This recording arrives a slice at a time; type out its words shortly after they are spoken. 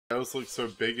My nose looks so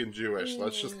big and Jewish.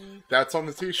 That's on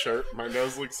the t-shirt. My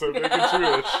nose looks so big and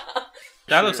Jewish.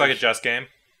 That looks like a Jess game.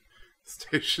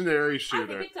 Stationary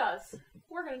shooter. I think it does.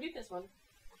 We're gonna do this one.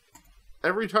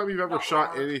 Every time you've ever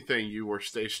shot anything, you were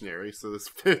stationary, so this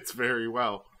fits very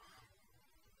well.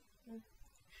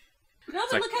 No,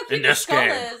 but look how cute in the this skull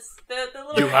game, is. The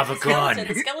little you have a skeleton.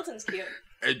 gun. The skeleton's cute.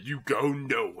 And you go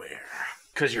nowhere.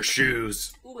 Because your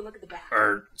shoes Ooh, and look at the back.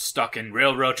 are stuck in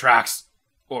railroad tracks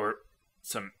or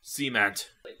some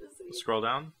cement. Scroll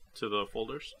down to the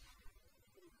folders.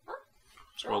 Huh?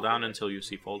 Scroll down until you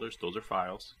see folders. Those are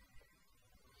files.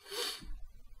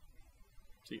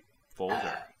 See,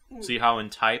 folder. See how in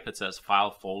type it says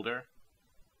file folder?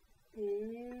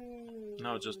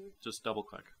 No, just double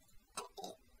click.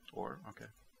 Or, okay.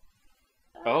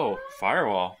 Oh,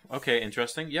 firewall. Okay,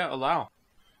 interesting. Yeah, allow.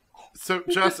 So,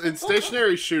 Jess, in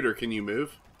stationary shooter, can you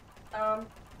move?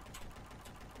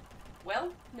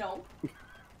 Well, no.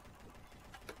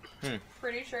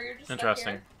 Pretty sure you're just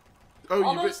interesting. Stuck here. Oh,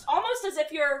 almost as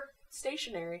if you're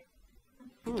stationary.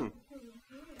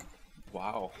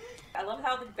 Wow. I love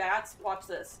how the bats watch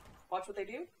this. Watch what they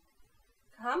do.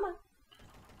 Come on.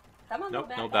 Come on, Nope,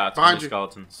 little no bat. bats, only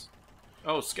skeletons.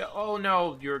 Oh, oh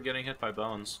no, you're getting hit by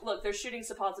bones. Look, they're shooting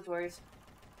suppositories.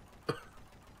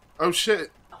 Oh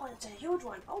shit. Oh, it's a huge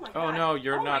one. Oh my god. Oh no,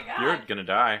 you're not. You're gonna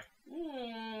die.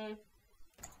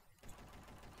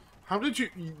 How did you...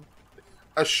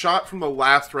 A shot from the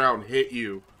last round hit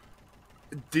you.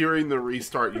 During the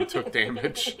restart, you took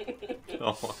damage.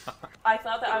 Oh. I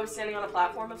thought that I was standing on a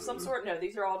platform of some sort. No,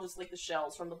 these are all just like the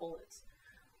shells from the bullets.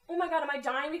 Oh my god, am I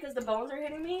dying because the bones are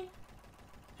hitting me?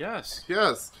 Yes.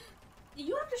 Yes.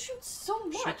 You have to shoot so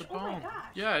much. Shoot the oh my bone. gosh.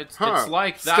 Yeah, it's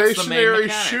like that's the main stationary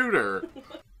mechanic. shooter.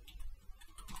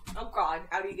 Oh god,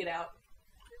 how do you get out?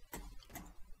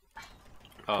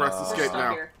 Press escape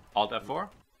now. Here. Alt F4?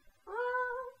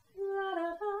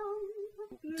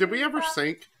 Did we ever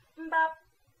sync?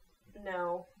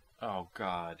 No. Oh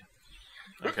god.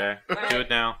 Okay, do it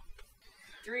now.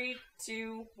 3,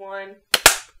 2, 1.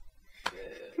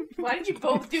 Why did you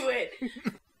both do it?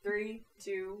 3,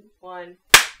 2, 1.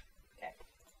 Okay.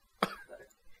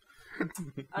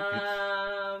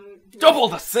 Double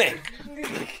the thing!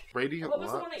 Radiant What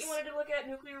was the Lux? one that you wanted to look at?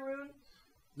 Nuclear Rune?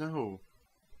 No.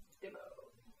 Demo.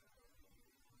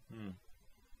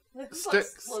 This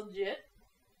Sticks. looks legit.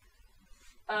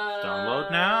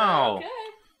 Download now. Okay.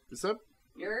 Is that...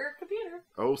 Your computer.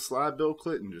 Oh, Slide Bill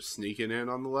Clinton just sneaking in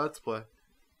on the Let's Play.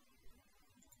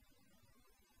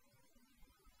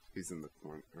 He's in the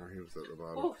corner. Or he was at the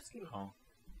bottom. Oh, excuse me. Oh.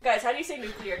 Guys, how do you say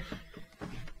nuclear?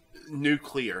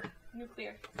 Nuclear.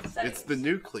 Nuclear. It's Settings. the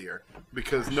nuclear.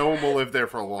 Because no one will live there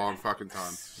for a long fucking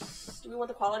time. Do we want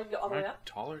the quality to go all the way up?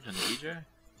 Taller than DJ?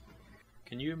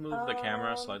 Can you move the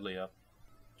camera slightly up?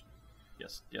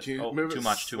 Yes. Yes. Can you Oh, move too it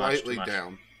much. Too much. slightly Too much.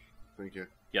 down? Thank you.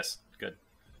 Yes. Good.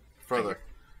 Further.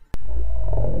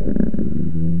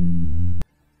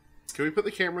 Can we put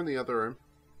the camera in the other room?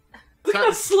 Look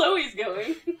how slow he's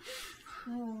going.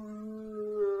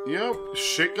 Yep,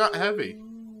 shit got heavy.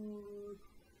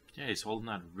 Yeah, he's holding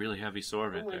that really heavy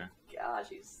sword right there. Oh my gosh,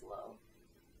 he's slow.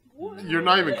 You're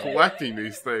not even collecting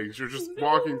these things. You're just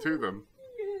walking to them.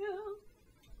 Yeah.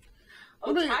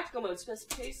 Oh, tactical mode.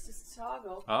 Specifications to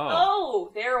toggle.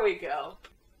 Oh, there we go.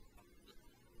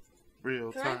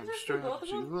 Real time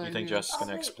strategy. You think Jess is going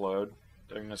to explode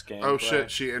during this game? Oh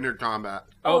shit, she entered combat.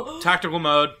 Oh, tactical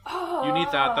mode. You need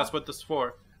that. That's what this is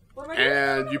for.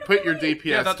 And you put your DPS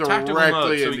Yeah, that's tactical mode,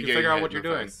 directly so in we the can game. figure out what you're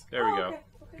doing. Face. There we go. Okay.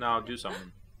 Now do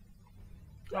something.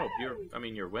 Oh,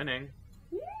 you're winning.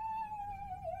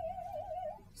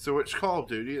 So which Call of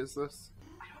Duty is this?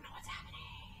 I don't know what's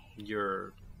happening.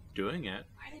 You're doing it.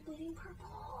 Why are they bleeding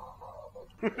purple?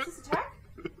 Is this attack?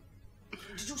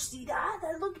 Did you see that?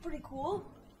 That looked pretty cool.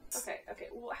 Okay.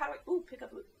 Well, how do I... Ooh, pick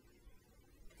up loot.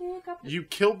 Pick up loot. You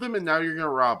killed them and now you're gonna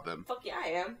rob them. Fuck yeah, I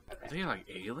am. Okay. Are they like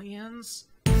aliens?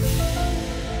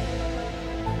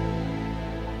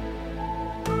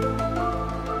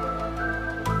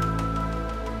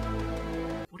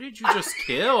 What did you just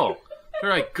kill?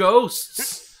 They're like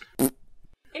ghosts.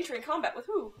 Entering combat with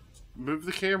who? Move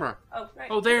the camera. Oh, right.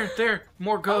 Oh, there.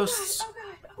 More ghosts.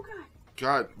 Oh god.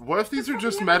 God, what if these are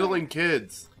just meddling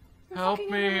kids? Help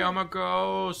me, I'm a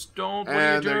ghost. Don't, what are you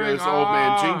And doing? there goes Old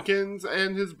Man Jenkins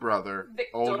and his brother,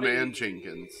 Old Man Victory.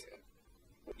 Jenkins.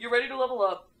 You're ready to level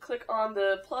up. Click on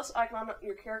the plus icon on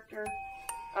your character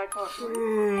icon.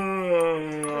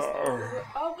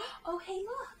 Oh, hey,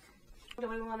 look. Do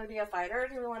we want to be a fighter or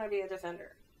do we want to be a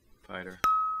defender? Fighter.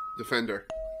 Defender.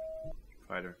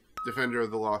 Fighter. Defender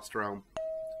of the Lost Realm.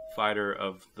 Fighter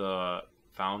of the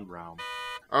Found Realm.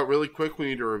 Really quick, we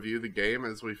need to review the game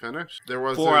as we finish. There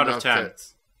was 4 out of enough 10.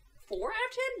 hits. 4 out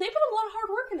of 10? They put a lot of hard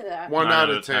work into that. 1 9 out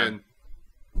of 10.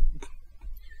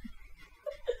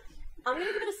 I'm gonna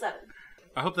give it a 7.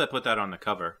 I hope they put that on the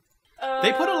cover.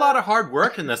 They put a lot of hard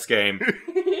work in this game.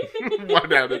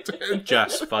 1 out of 10.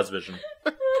 Jess, Fuzz Vision.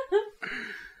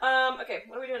 Okay,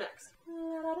 what are we doing next?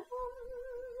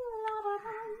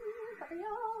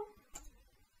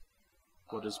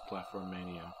 What is Platform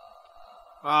Mania?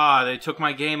 Ah, they took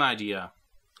my game idea.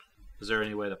 Is there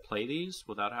any way to play these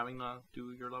without having to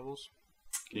do your levels?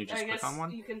 Can you just click on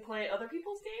one? You can play other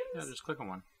people's games? Yeah, just click on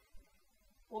one.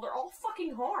 Well, they're all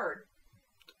fucking hard.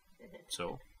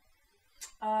 So?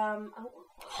 I don't want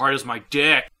Hard as my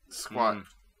dick! Squat.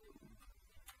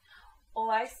 Oh,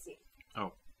 I see.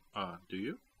 Oh, do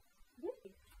you?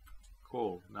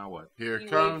 Cool, now what? Here it You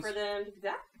comes. wait for them to do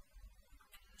that?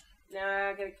 Now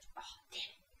I gotta... Oh,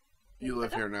 damn You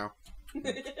live here now.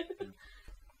 it.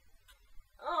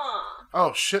 Aw.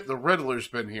 Oh shit, the Riddler's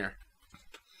been here.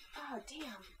 Oh,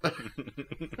 damn.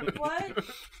 What?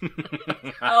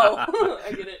 Oh,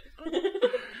 I get it.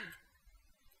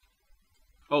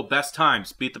 Oh, best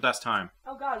times. Beat the best time.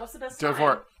 Oh god, what's the best Go time?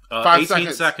 for it. 18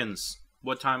 5 seconds.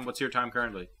 What time? What's your time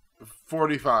currently?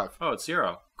 45. Oh, it's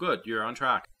 0. Good, you're on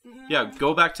track. Mhm. Yeah,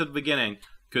 go back to the beginning,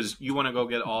 because you want to go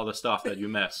get all the stuff that you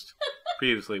missed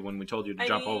previously when we told you to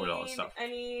jump over all the stuff.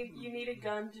 You need a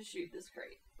gun to shoot this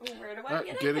crate. Where do I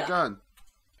Get a gun.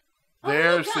 Oh,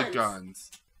 There's the guns.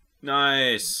 guns.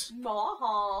 Nice.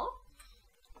 Aw.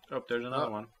 Oh, there's another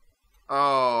one.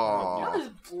 Oh, Oh. there's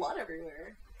blood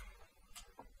everywhere.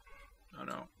 Oh,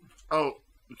 no. Oh,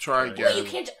 try Wait, again. Wait, you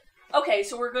can't... Okay,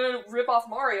 so we're gonna rip off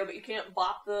Mario, but you can't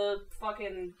bop the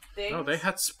fucking thing. No, they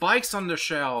had spikes on their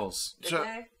shells. Did Ju-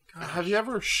 they? Have you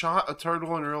ever shot a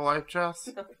turtle in real life, Jess?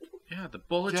 Yeah, the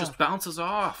bullet Yeah. just bounces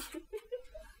off.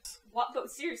 What? But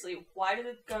seriously, why do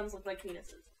the guns look like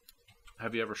penises?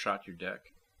 Have you ever shot your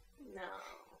dick? No.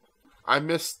 I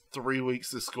missed 3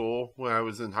 weeks of school when I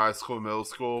was in high school and middle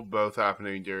school, both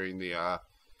happening during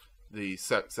the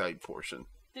sex ed portion.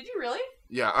 Did you really?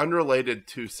 Yeah, unrelated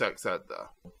to sex ed,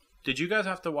 though. Did you guys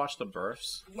have to watch the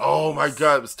births? Oh my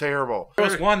god, it was terrible. There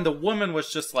was one, the woman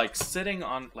was just like sitting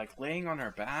on, like laying on her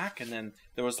back, and then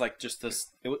there was like just this,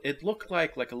 it looked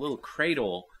like a little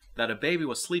cradle that a baby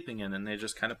was sleeping in, and they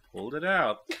just kind of pulled it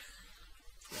out.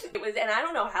 It was, and I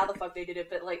don't know how the fuck they did it,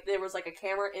 but like there was like a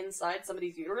camera inside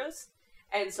somebody's uterus,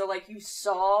 and so like you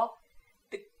saw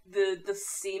the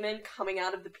semen coming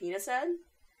out of the penis head.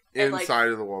 And, like, Inside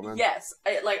of the woman. Yes,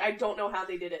 I don't know how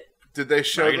they did it. Did they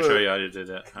show I can show you how you did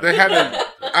it. They had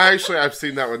I've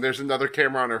seen that one. There's another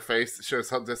camera on her face that shows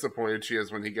how disappointed she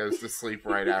is when he goes to sleep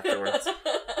right afterwards. Look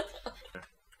at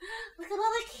all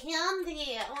the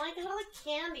candy! Oh my god, all the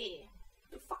candy!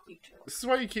 Fuck you, turtle. This is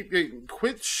why you keep getting...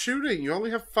 Quit shooting. You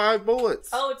only have 5 bullets.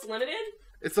 Oh, it's limited?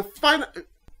 It's a fine...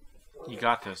 You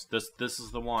got this. This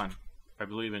is the one. I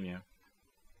believe in you.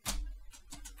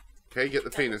 Okay, get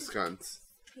the penis guns.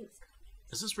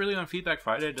 Is this really on Feedback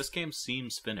Friday? This game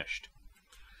seems finished.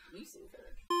 You seem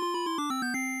finished.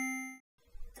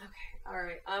 Okay,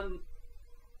 alright,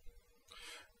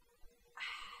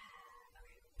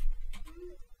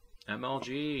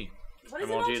 MLG. what does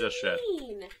MLG it this shit.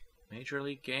 mean? Major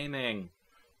League Gaming.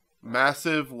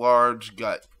 Massive, large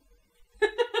gut.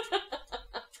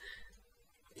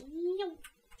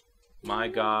 My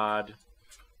god.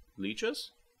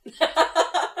 Leeches?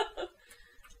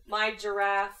 My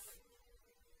giraffe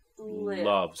lives.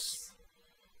 Loves.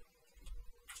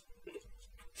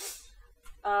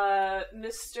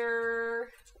 Mr.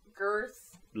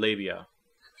 Girth. Labia.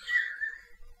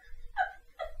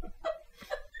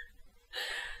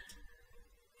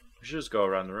 We should just go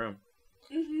around the room.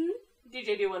 Mm-hmm.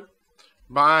 DJ, do one.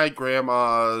 My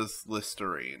grandma's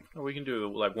Listerine. Or we can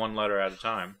do like one letter at a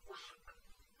time.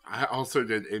 I also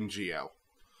did NGL.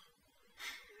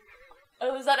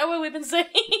 Oh, is that what we've been saying?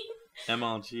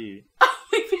 MLG.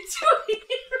 We've been doing it.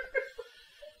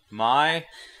 My.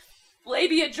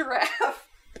 Labia giraffe.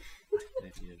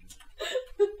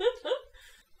 Oh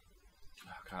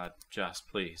god, Jess,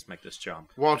 please make this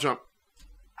jump. Wall jump.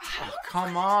 Oh,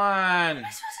 come on! What am I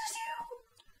supposed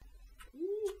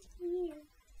to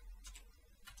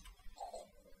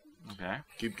do? Okay,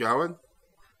 Keep going.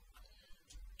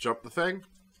 Jump the thing.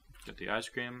 get the ice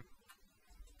cream.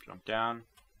 Jump down.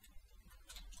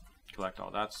 Collect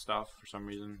all that stuff for some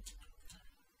reason.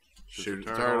 Shoot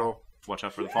the turtle. Watch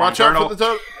out for the falling Watch turtle. out for the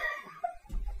turtle.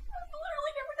 I've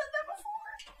literally never done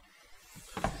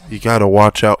that before. You gotta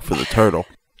watch out for the turtle.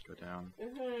 Go down.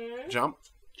 Mm-hmm. Jump.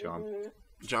 Jump.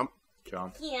 Jump.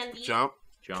 Jump. Candy. Jump.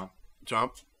 Jump.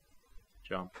 Jump.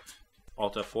 Jump.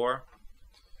 Alt F4.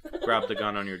 Grab the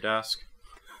gun on your desk.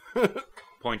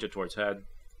 Point it towards head.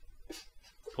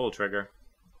 Pull trigger.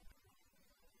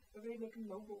 Everybody make a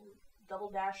mobile double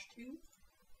dash 2.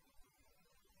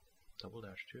 Double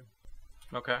dash 2.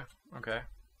 Okay. Okay.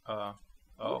 Oh.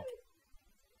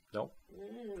 Nope.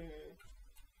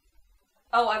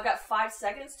 Oh, I've got 5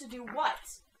 seconds to do what?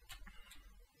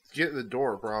 Get in the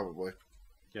door, probably.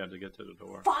 Yeah, to get to the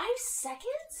door. 5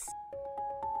 seconds?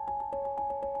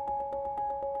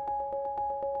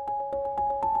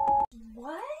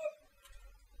 What?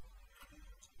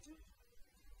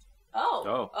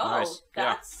 Oh. Oh, nice.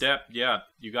 That's... Yeah,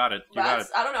 you got it. You got it.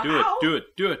 I don't know do how. it.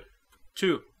 Do it.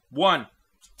 2, 1,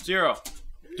 0.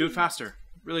 Do it faster.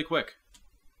 Really quick.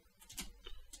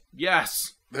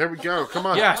 Yes. There we go. Come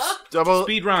on. Yes. Double.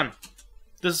 Speed run.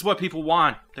 This is what people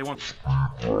want. They want.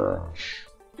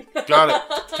 Got it.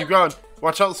 Keep going.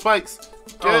 Watch out the spikes.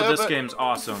 Oh, this game's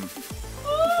awesome.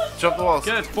 Jump the walls.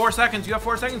 Good. 4 seconds. You got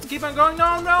 4 seconds. Keep on going.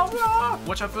 No.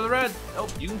 Watch out for the red. Oh,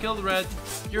 you can kill the red.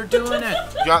 You're doing it.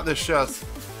 You got this, Jess.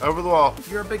 Over the wall.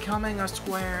 You're becoming a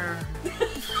square.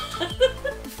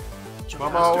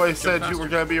 Mama always said you were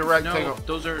going to be a rectangle. No,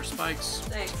 those are spikes.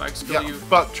 Thanks. Spikes kill Yeah, you.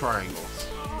 fuck triangles.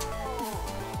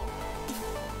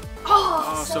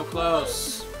 Oh, so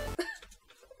close. This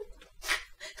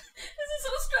is so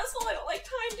stressful. I don't like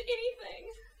timed anything.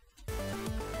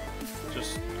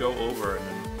 Just go over and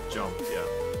then jump. Yeah.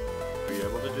 Are you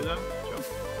able to do that? Jump.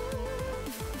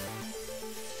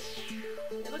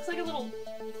 It looks like a little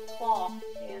claw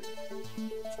hand.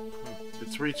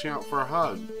 It's reaching out for a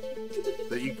hug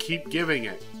that you keep giving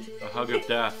it. A hug of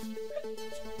death.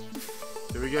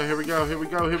 Here we go. Here we go. Here we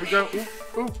go. Here we go.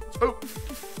 Ooh, ooh, ooh.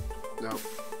 No.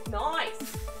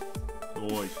 Nice.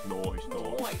 Noise. Nice.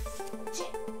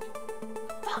 Shit.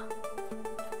 Fuck.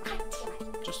 God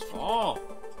damn it. Just fall.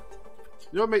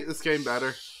 You know what make this game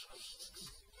better?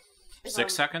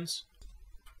 6 seconds?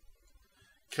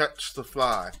 Catch the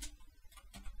fly.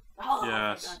 Oh,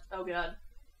 Yes. my God. Oh, God.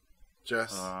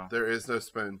 Jess, there is no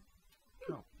spoon.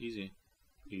 Oh, easy.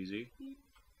 Easy.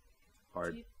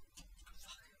 Hard.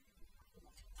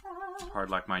 Hard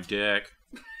like my dick.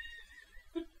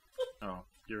 Oh,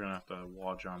 you're gonna have to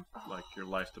wall jump like your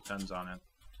life depends on it.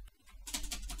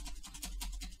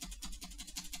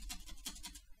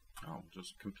 Oh,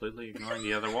 just completely ignoring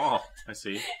the other wall. I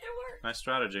see. It worked. Nice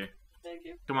strategy. Thank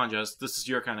you. Come on, Jess. This is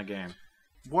your kind of game.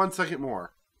 1 second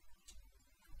more.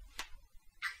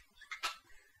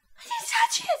 I didn't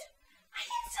touch it. I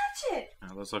didn't touch it.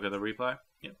 Now let's look at the replay.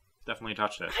 Yep, definitely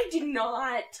touched it. I did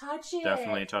not touch it.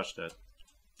 Definitely touched it.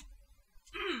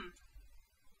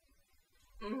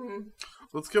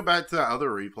 Let's go back to that other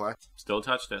replay. Still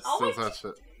touched it. Oh, Still wait. touched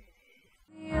it.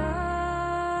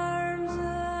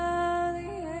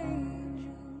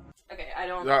 Okay, I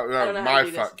don't No, know how my to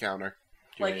do this. fuck counter.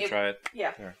 Do you Like, want me to if- try it?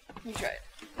 Yeah. Here. You try it.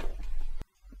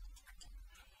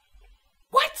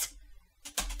 What?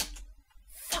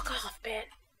 Fuck off, Ben.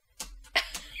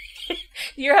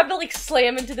 You're having to like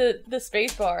slam into the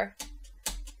space bar.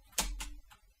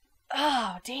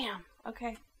 Oh, damn.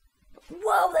 Okay.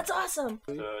 Whoa, that's awesome.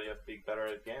 So you have to be better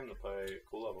at the game to play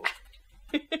cool level.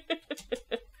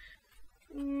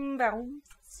 Bounce.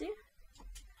 See?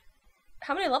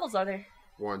 How many levels are there?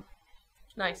 1.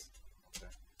 Nice.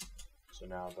 So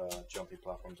now the jumpy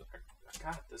platforms are...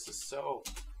 God, this is so...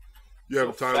 You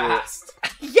have so a time limit. fast.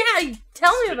 Yeah,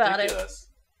 tell me about it. Ridiculous.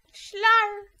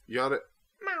 Schlar. You got it?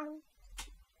 Meow.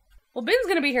 Well, Ben's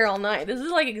gonna be here all night. This is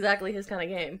like exactly his kind of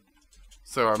game.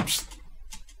 So I'm just...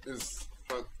 Is...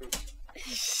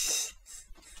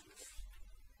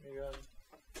 You guys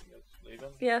leaving?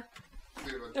 Yeah.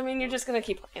 I mean, you're just gonna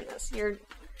keep playing this.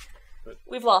 But-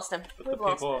 We've lost him. But We've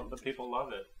lost him. the people love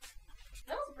it.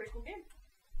 That was a pretty cool game.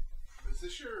 Is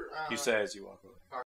this your... You say as you walk away.